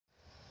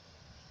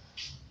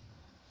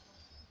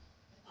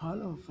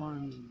Hello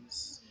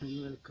fans, and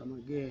welcome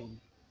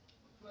again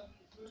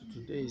to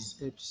today's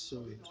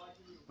episode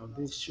of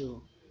this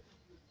show,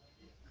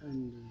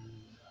 and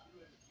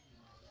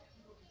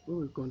we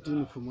will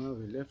continue from where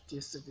we left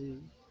yesterday,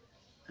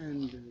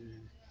 and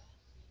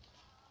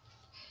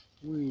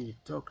we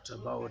talked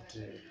about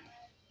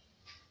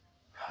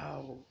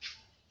how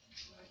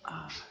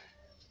I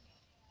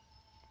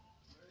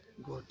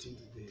got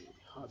into the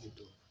habit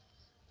of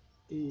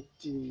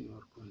eating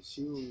or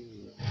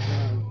consuming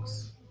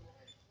drugs,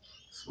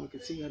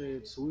 smoking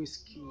cigarettes,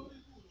 whiskey,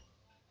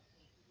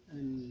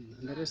 and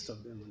the rest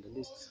of them on the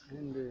list.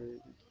 And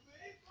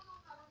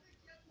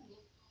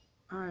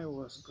I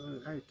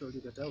told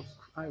you that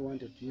I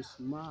wanted to use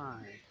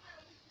myself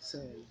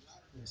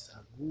as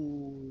a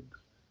good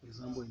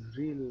example in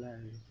real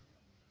life,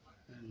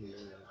 and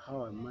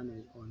how I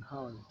manage on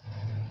how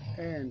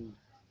and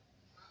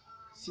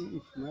see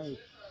if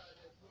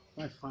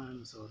my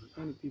fans or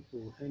any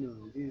people, anyone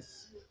on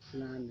this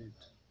planet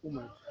who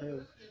might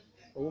have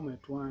or who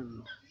might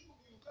want,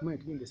 who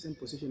might be in the same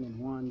position and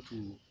want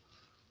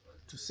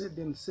to set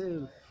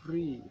themselves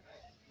free,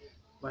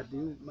 but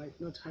they might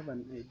not have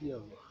an idea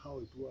of how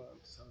it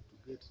works, how to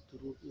get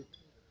through it,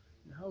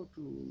 and how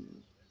to.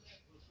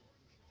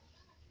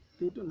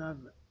 They don't have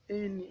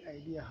any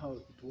idea how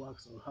it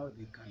works or how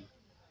they can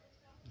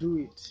do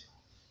it.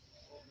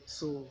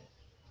 So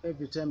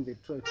every time they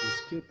try to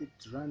escape it,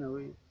 to run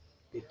away,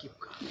 they keep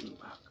coming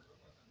back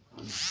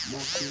on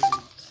smoking,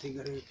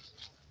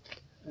 cigarettes,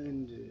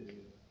 and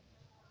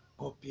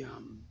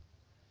opium,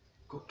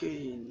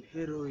 cocaine,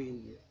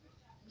 heroin,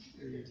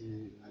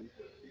 and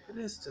the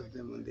rest of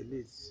them on the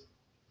list.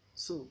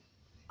 So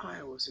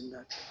I was in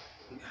that.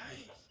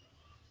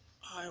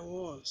 I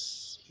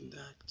was in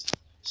that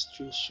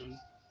situation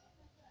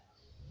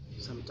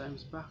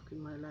sometimes back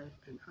in my life,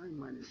 and I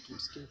managed to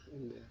escape.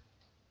 And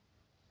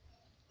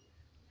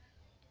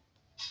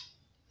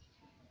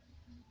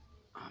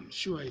I'm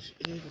sure if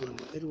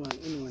anyone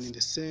in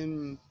the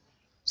same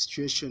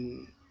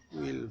situation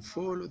will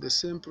follow the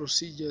same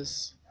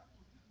procedures,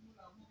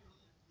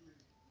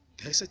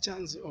 there's a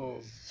chance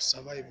of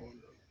survival.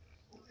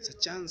 It's a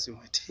chance you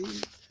might heal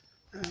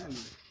and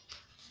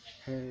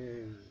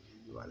have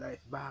your life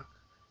back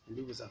and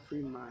live as a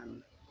free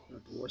man,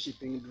 not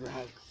worshipping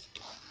drugs,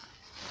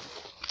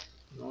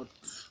 not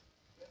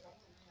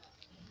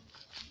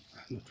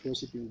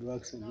worshipping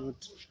drugs, and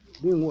not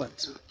doing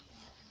what?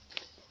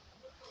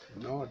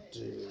 Not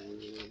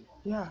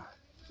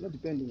not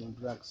depending on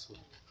drugs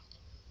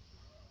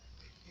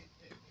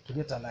to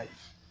get a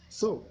life.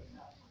 So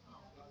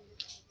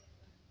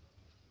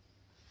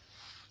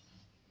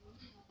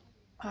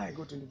I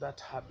got into that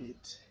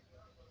habit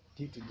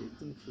due to the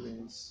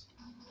influence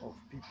of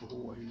people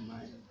who were in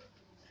my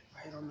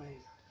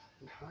environment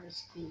in high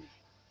school,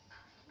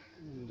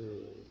 and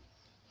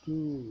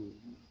to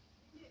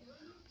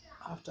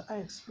after I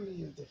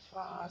experienced the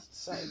first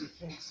side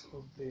effects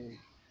of the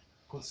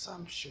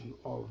consumption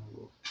of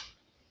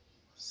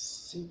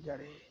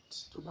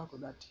cigarettes, tobacco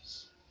that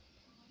is,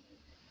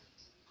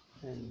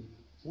 and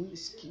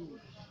whiskey,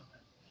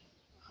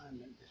 and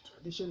the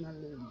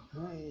traditionally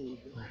made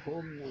or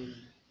homemade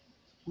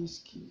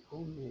whiskey,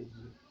 homemade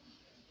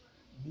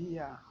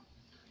beer,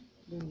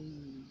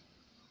 then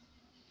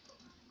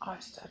I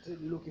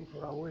started looking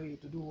for a way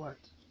to do what?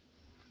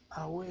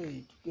 A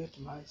way to get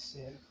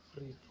myself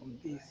free from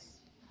this.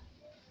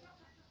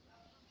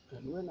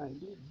 And when I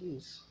did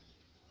this,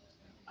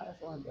 I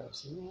found there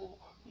was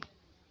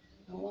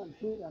no one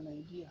had an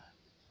idea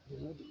in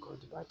the medical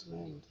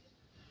department,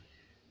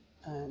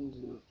 and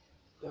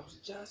there was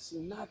just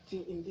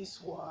nothing in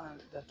this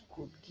world that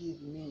could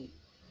give me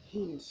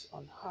hints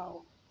on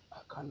how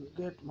I can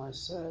get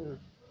myself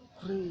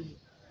free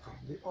from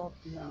the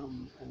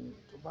opium and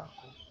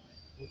tobacco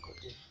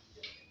nicotine.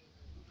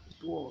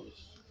 It was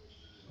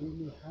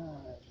really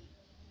hard.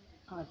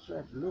 I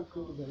tried to look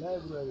into the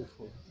library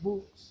for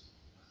books,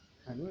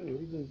 and when you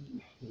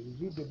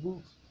read the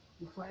books,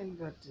 you find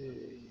that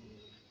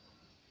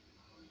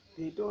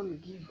they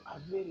don't give a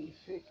very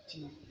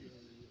effective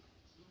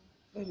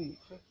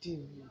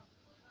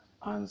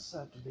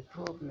answer to the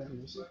problem.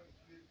 You see,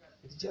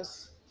 it's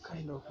just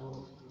kind of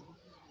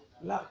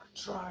luck,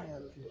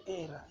 trial and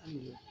error,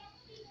 and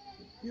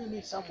you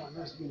need someone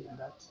who's been in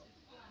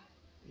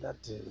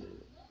that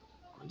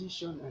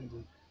condition and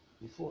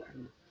before,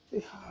 and they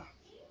have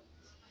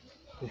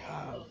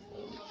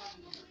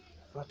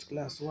first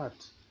class what?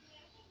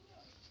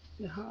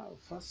 They have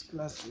first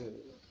class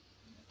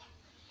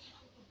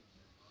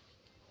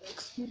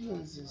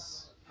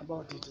experiences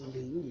about it, and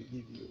they will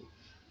give you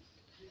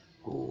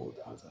good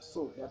answers.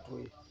 So that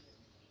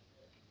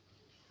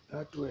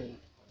way,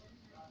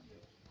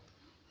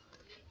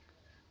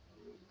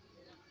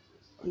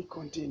 we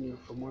continue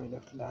from where we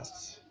left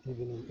last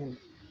evening. And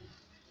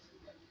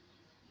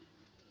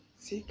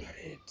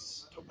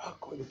cigarettes,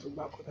 tobacco, the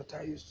tobacco that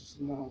I used to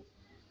smoke,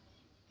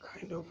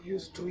 kind of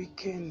used to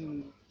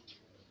weaken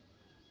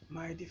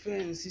my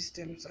defense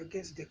systems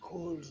against the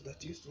colds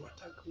that used to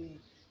attack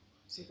me.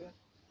 See that?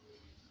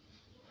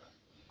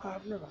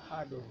 I've never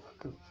heard of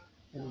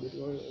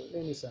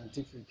any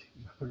scientific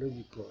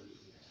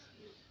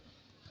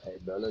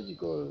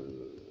biological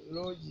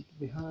logic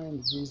behind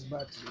this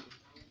battery.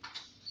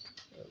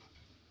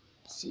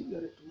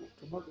 Cigarette,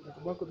 the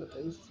tobacco that I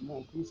used to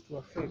smoke used to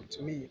affect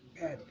me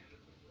bad,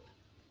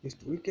 used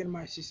to weaken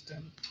my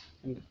system,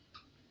 and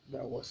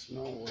there was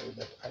no way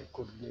that I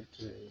could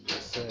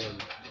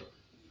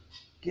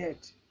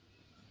get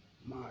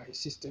my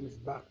systems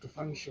back to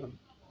function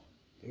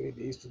the way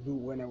they used to do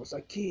when I was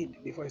a kid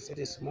before I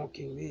started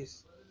smoking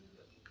this.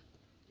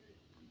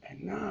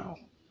 And now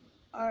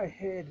I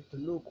had to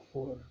look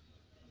for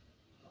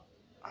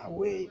a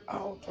way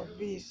out of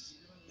this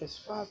as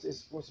fast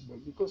as possible,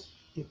 because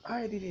if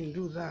I didn't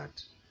do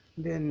that,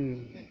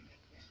 then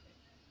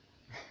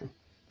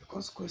the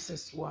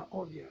consequences were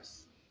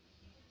obvious.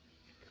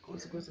 The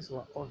consequences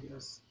were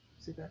obvious.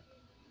 See that?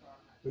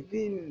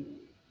 Within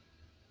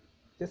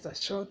just a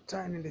short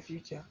time in the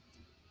future,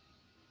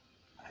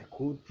 I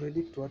could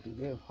predict what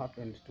would have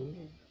happened to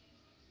me.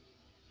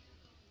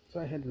 So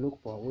I had to look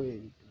for a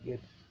way to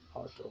get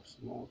out of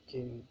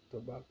smoking,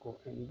 tobacco,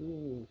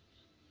 and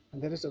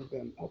the rest of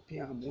them,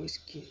 opium,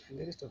 whiskey, and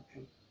the rest of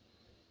them.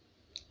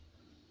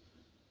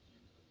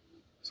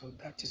 So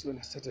that is when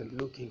I started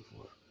looking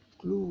for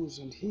clues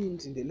and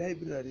hints in the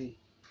library,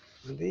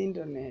 on the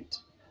internet,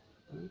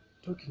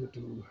 talking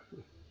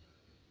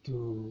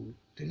to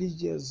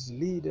religious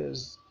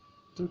leaders,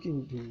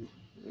 talking to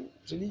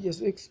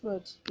religious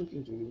experts,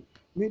 talking to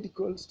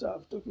medical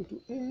staff, talking to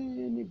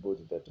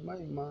anybody that my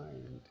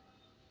mind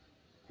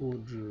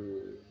could,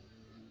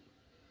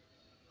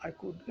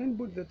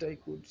 anybody that I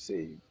could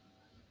say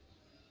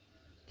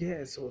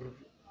yes, or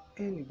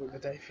anybody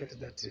that I felt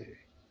that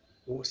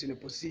was in a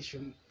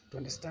position to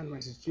understand my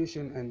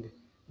situation and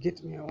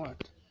get me a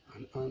what?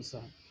 An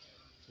answer.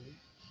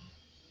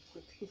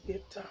 When things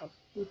get tough,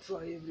 you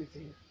try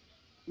everything.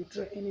 You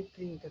try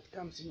anything that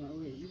comes in your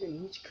way,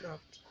 even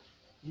witchcraft.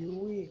 You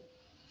will.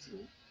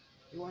 See?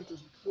 You want to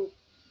smoke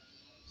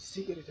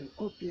cigarette and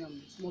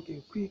opium,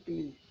 smoking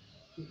quickly,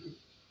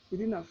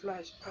 within a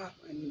flash up,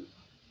 and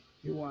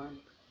you want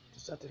to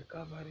start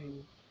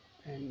recovering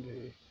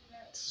and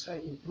try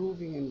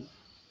improving and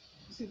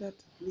see that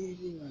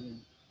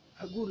living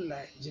a good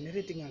life,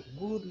 generating a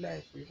good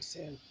life for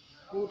yourself,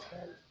 good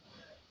health,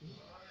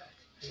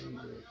 and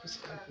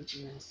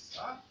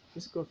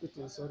physical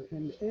fitness, sorry,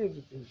 and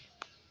everything.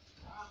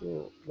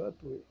 So that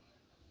way,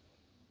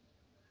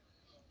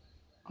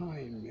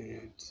 I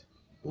made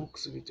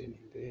books written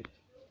in there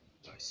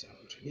by some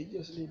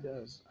religious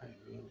leaders. I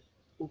made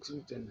books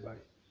written by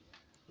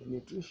the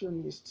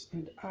nutritionists,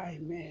 and I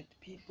met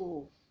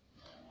people,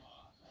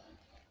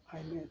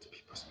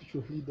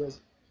 spiritual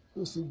leaders,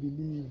 those who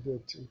believe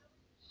that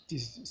it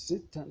is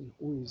Satan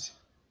who is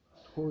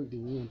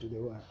holding you onto the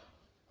world,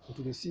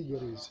 onto the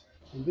cigarettes,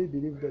 and they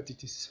believe that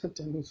it is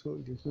Satan who is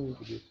holding you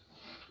onto the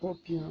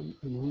opium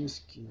and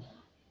whiskey.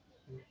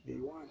 They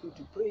want you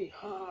to pray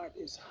hard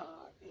as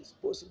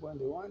possible, and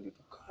they want you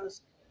to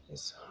curse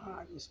as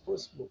hard as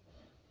possible.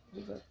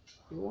 They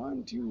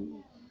want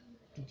you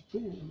to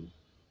depend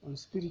on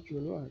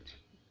spiritual what?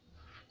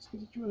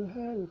 Spiritual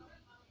help.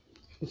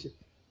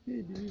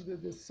 They believe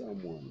that there's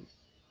someone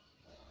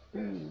who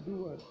will do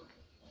what?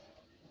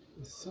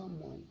 There's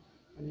someone,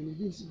 an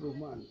invincible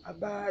man, a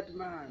bad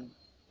man,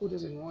 who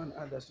doesn't want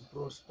others to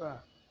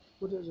prosper,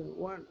 who doesn't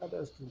want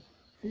others to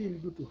feel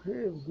good, to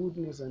have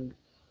goodness and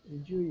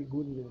enjoy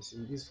goodness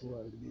in this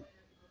world.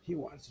 He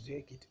wants to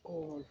take it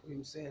all for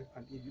himself,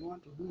 and if you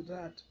want to do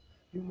that,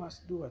 you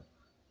must do it.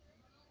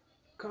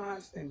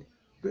 Curse and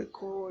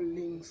break all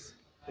links,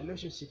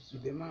 relationships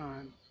with the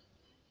man,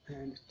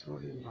 and throw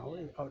him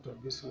away out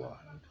of this world,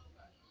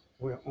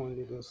 where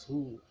only those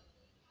who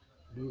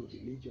do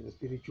religion and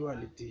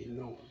spirituality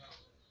know.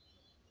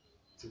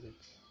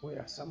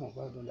 Where some of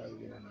us don't have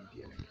even an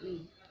idea, like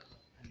me.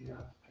 I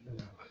don't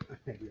have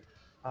an idea.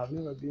 I've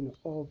never been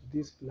off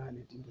this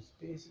planet into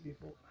space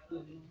before. I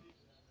don't know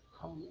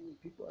how many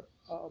people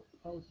are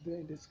out there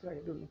in the sky.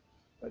 I don't know.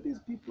 But these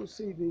people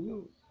say they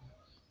know.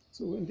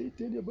 So when they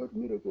tell you about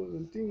miracles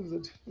and things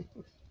that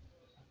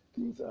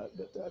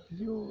that are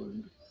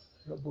beyond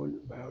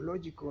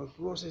biological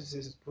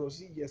processes,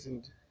 procedures,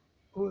 and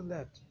all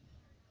that,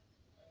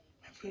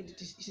 my friend,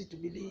 it is easy to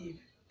believe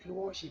and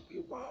worship.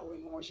 You bow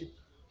and worship.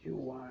 You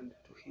want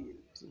to heal.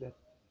 See that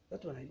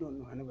one I don't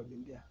know. I've never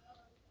been there.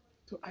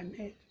 So I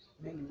made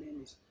many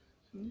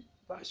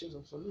versions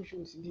of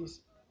solutions in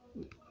this.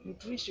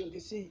 Nutrition, they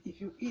say if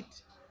you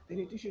eat, the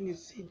nutritionist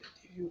said that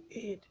if you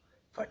eat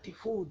fatty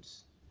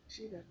foods,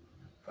 see that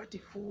fatty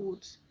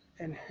foods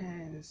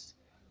enhance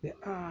the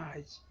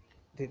urge,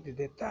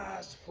 the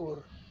thirst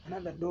for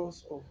another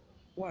dose of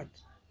what?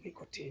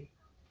 Nicotine.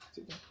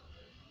 See that?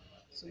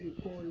 So you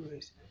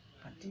always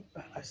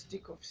a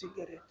stick of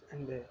cigarette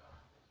and a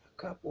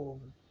cup of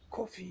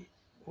coffee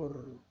or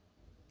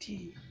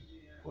tea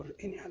or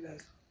any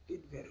others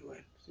did very well.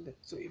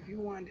 So if you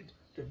wanted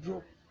to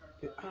drop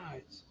the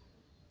urge,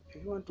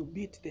 if you want to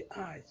beat the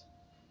urge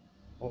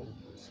of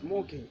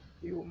smoking,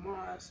 you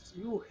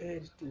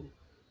had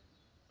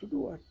to do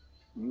what?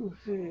 You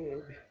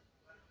had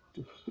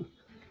to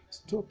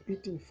Stop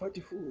eating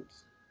fatty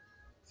foods.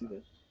 See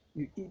that?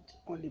 You eat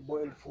only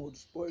boiled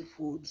foods,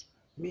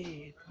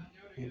 meat,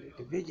 and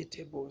the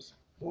vegetables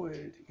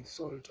boiled with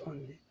salt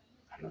only,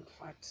 and not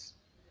fats.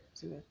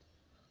 See that?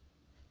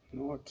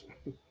 Not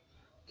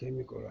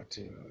chemical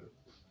material.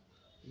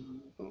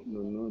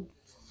 No, not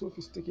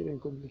sophisticated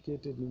and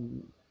complicated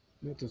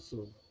methods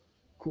of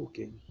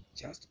cooking.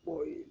 Just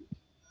boil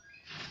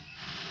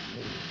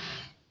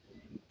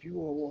and pure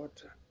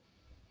water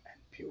and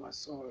pure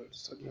salt,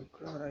 sodium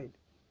chloride,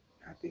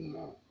 nothing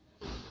more.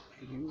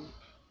 And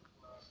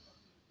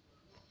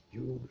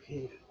you will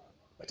heal.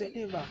 But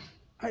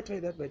I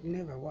tried that, but it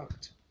never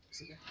worked.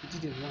 See that? It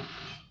didn't work.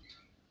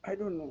 I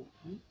don't know.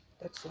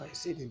 That's why I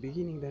said in the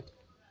beginning that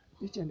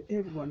each and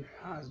everyone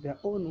has their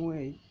own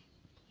way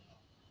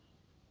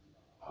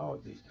how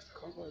they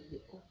discovered the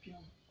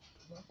opium,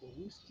 tobacco,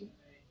 whiskey,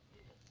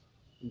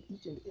 and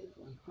each and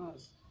everyone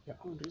has their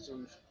own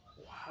reasons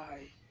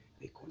why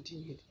they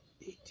continued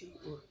eating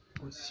or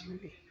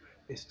consuming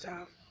the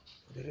stuff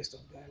for the rest of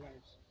their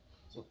lives.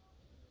 So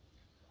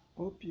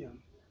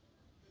opium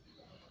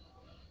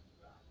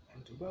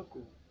and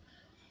tobacco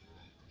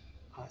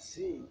are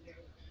said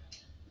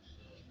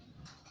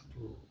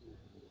to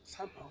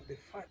somehow the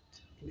fat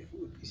in the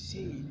food is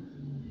said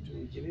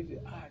to generate the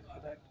urge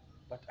for that.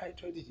 But I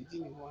tried it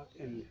didn't work,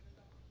 and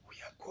we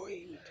are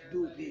going to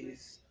do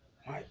this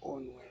my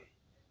own way.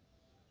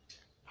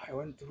 I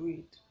went through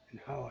it and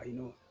how I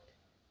know.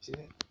 See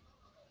that?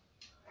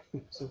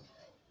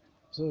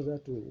 So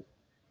that way,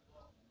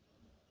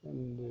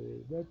 and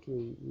that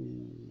way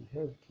we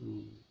have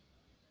to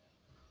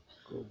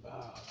go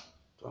back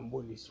to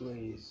Amboli's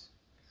ways,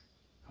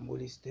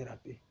 Amboli's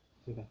therapy.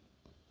 See that?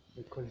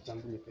 We call it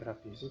Amboli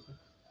therapy. See that?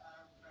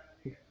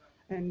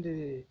 And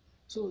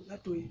so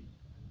that way,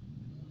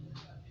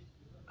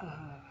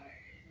 I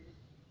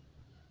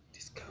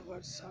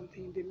discovered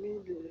something in the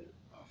middle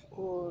of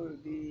all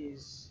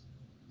these.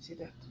 See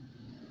that?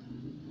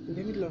 In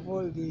the middle of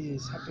all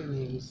these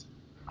happenings,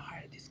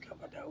 I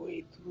discovered a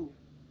way through.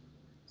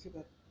 See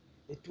that?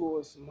 It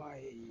was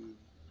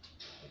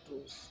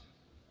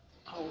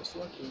I was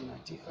working in a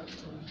tea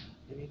factory,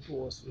 and it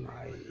was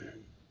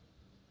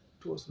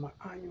my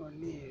annual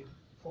leave,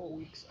 4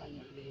 weeks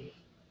annual leave,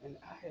 and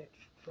I had to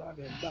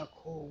travel back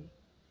home,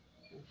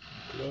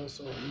 close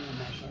or near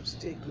my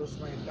stay close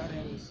to my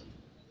parents,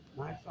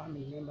 my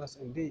family members,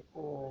 and they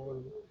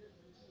all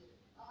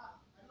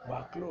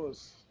were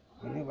close.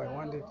 Whenever I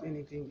wanted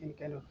anything, any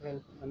kind of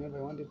help, whenever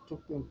I wanted to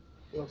talk to them,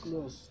 they were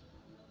close.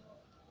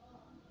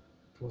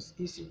 It was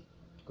easy to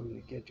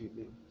communicate with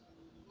them.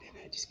 Then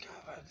I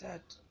discovered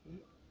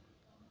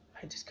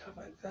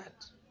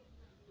that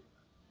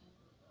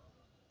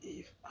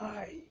if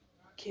I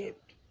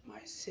kept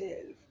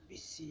myself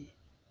busy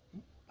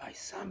by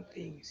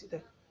something, see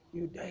that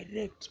you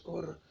direct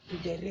your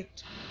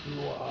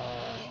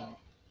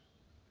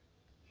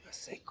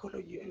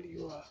psychology and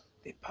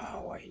the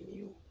power in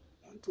you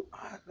onto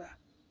other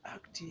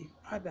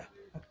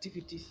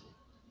activities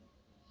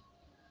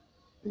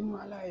in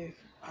my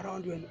life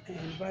around your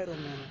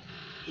environment,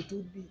 it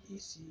would be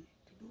easy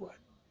to do what?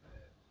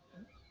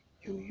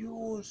 You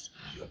use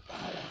your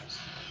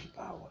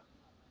power.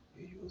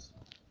 You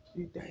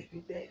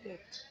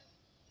redirect,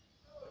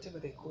 whatever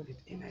they call it,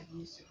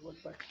 energies or what.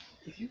 But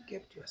if you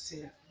kept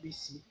yourself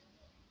busy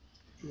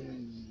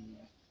in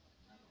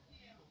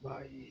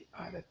by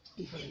other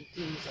different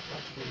things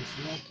apart from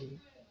smoking,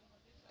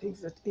 things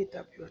that ate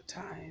up your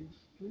time,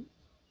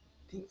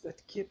 things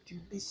that kept you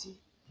busy,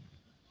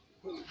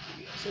 when you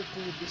keep yourself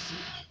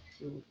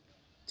too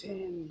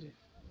busy,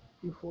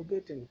 you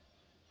forgotten.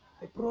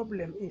 The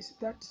problem is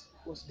that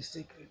was the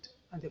secret,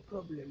 and the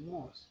problem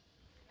was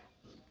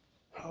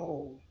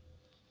how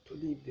to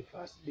live the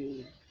first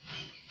day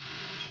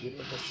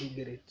without a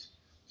cigarette.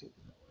 So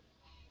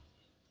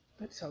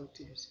that's how it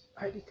is.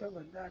 I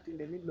discovered that in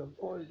the middle of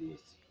all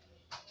this,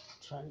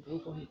 trying to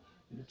look on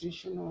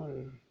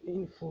nutritional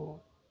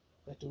info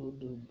that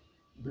would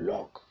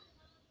block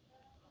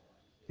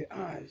the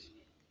urge,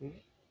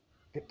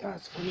 the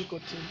thirst for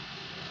nicotine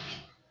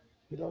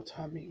without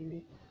harming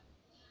me,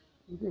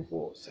 looking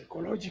for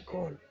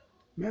psychological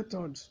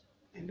methods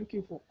and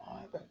looking for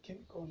other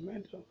chemical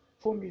mental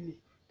formulae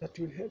that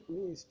will help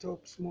me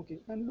stop smoking,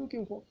 and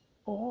looking for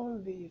all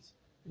these,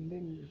 and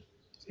then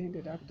it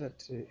ended up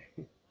that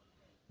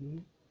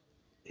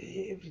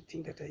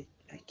everything that I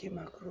came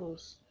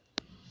across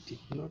did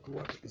not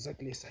work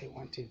exactly as I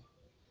wanted.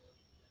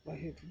 I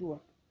had to do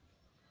what?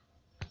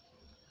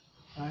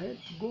 I had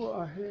to go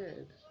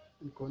ahead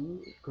and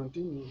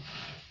continue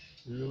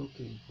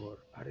looking for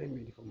a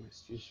remedy for my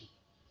situation,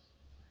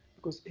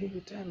 because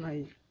every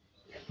time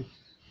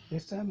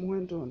as time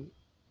went on,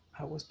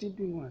 I was still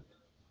doing what?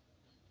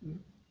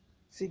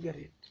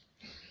 Cigarette.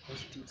 I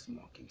was still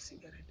smoking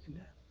cigarette, and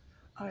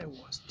I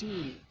was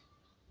still,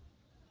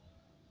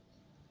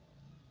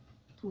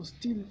 it was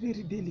still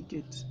very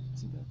delicate.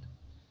 See that?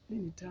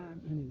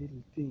 Anytime, any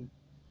little thing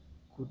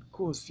could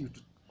cause you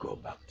to go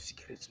back to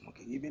cigarette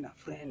smoking. Even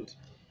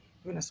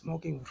a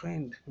smoking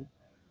friend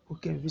who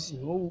came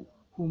visiting,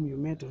 whom you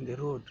met on the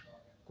road,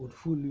 could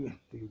fool you,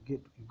 and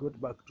you got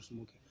back to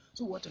smoking.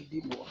 So what I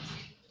did was,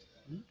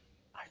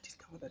 I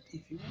discovered that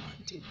if you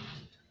wanted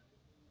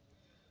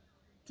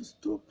to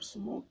stop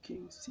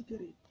smoking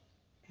cigarette,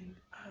 and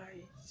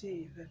I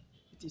say that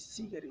it is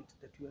cigarette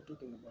that we are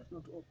talking about,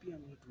 not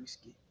opium, not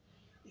whiskey.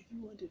 If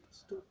you wanted to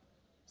stop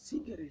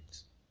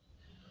cigarette,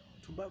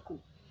 tobacco,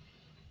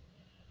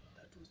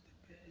 that was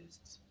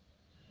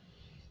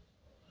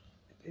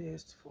the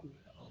best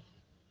formula of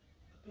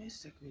the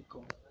best technique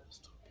of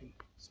stopping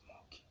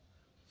smoking.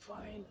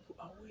 Find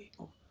a way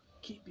of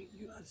keeping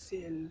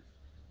yourself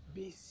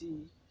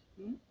busy,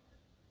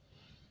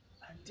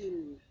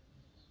 until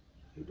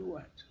you do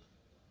what?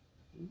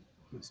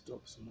 You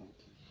stop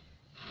smoking.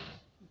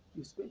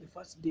 You spend the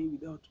first day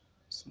without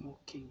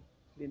smoking.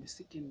 Then the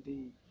second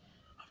day,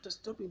 after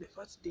stopping the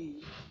first day,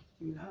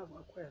 you will have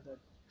acquired that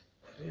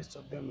the rest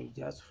of them will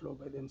just flow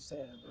by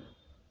themselves.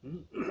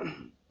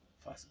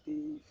 First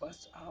day,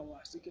 first hour,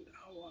 second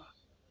hour,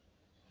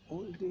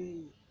 all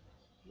day,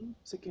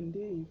 second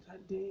day,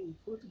 third day,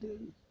 fourth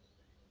day,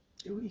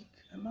 a week,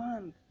 a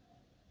month.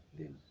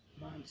 Then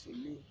months will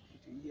lead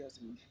into years,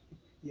 and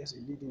years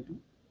will lead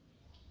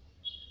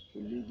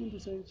into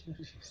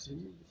centuries.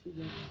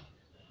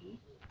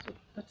 So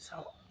that's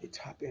how it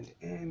happened,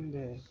 and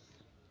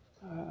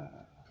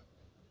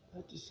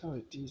that is how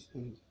it is.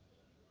 And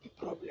the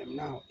problem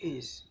now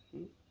is,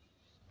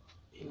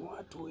 in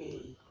what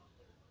way,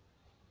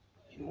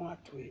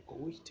 or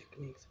which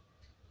techniques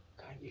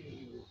can you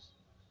use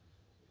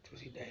to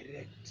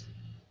redirect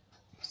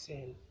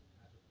yourself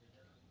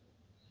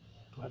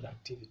to other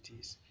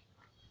activities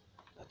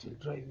that will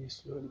drive you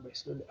slowly by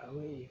slowly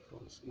away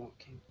from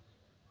smoking.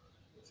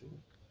 See,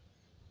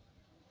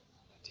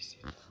 that is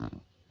it.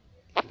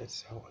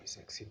 That's how I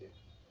succeeded.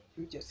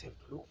 You just have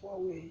to look for a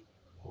way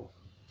of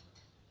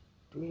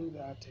doing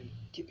that and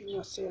keeping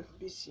yourself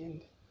busy,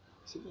 and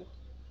see that,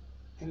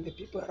 and the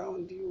people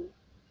around you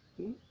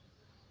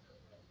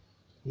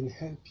will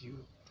help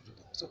you to do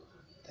that. So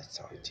that's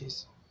how it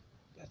is.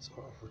 That's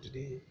all for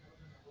today.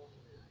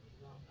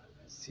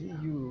 See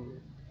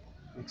you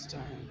next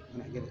time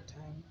when I get a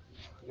time,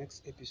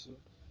 next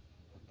episode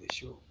of the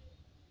show.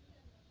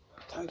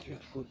 Thank you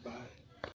and goodbye.